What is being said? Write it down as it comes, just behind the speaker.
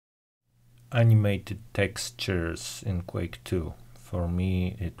animated textures in Quake 2. For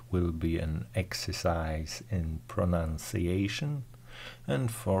me it will be an exercise in pronunciation,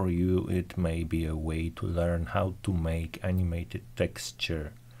 and for you it may be a way to learn how to make animated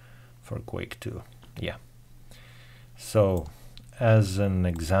texture for Quake 2. Yeah. So as an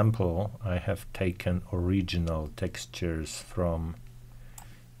example, I have taken original textures from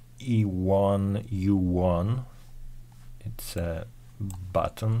E1 U1. It's a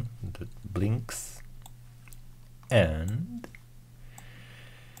button that blinks, and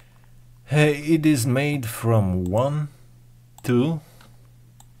it is made from 1, 2,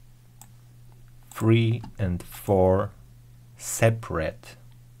 3 and 4 separate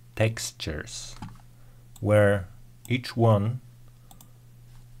textures, where each one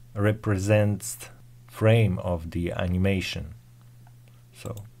represents frame of the animation.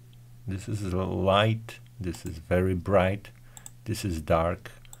 So this is light, this is very bright, this is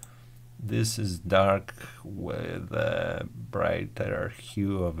dark, this is dark with a brighter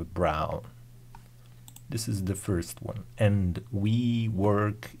hue of brown. This is the first one, and we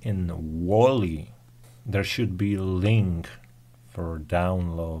work in Wally. There should be a link for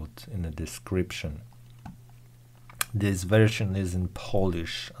download in the description. This version is in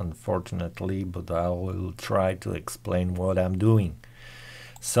Polish, unfortunately, but I will try to explain what I'm doing.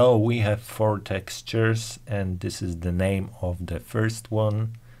 So we have 4 textures, and this is the name of the first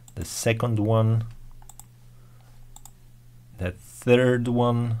one, the second one, the third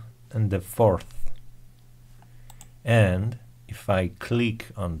one, and the fourth. And if I click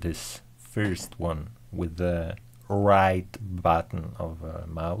on this first one with the right button of a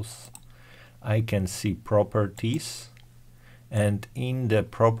mouse, I can see properties, and in the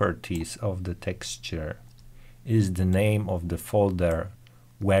properties of the texture is the name of the folder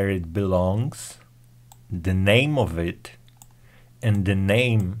where it belongs, the name of it, and the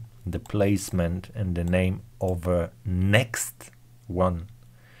name, the placement, and the name of a next one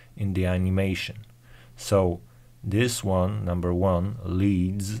in the animation. So this one, number 1,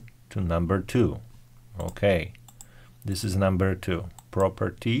 leads to number 2. Okay, this is number 2.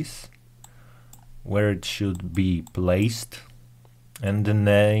 Properties, where it should be placed, and the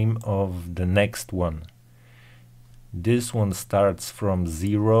name of the next one. This one starts from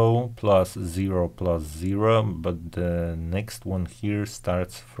 0 plus 0 plus 0, but the next one here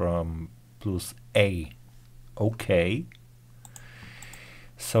starts from plus A. Okay.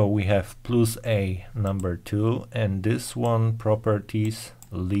 So we have plus A, number 2, and this one, properties,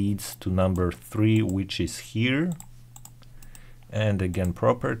 leads to number 3, which is here. And again,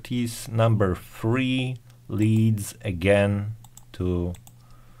 properties, number 3 leads again to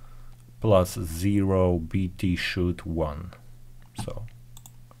plus 0 BT shoot 1. So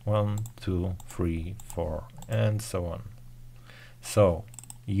 1, 2, 3, 4, and so on. So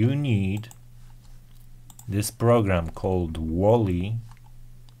you need this program called Wally.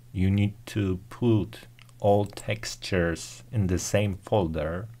 You need to put all textures in the same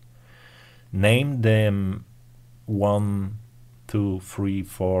folder, name them 1, 2, 3,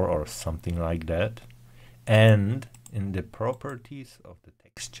 4 or something like that, and in the properties of the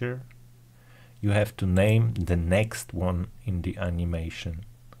texture you have to name the next one in the animation,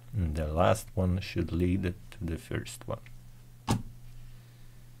 and the last one should lead to the first one.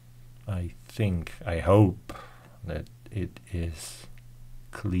 I hope that it is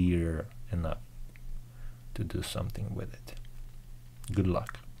clear enough to do something with it. Good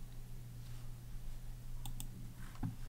luck.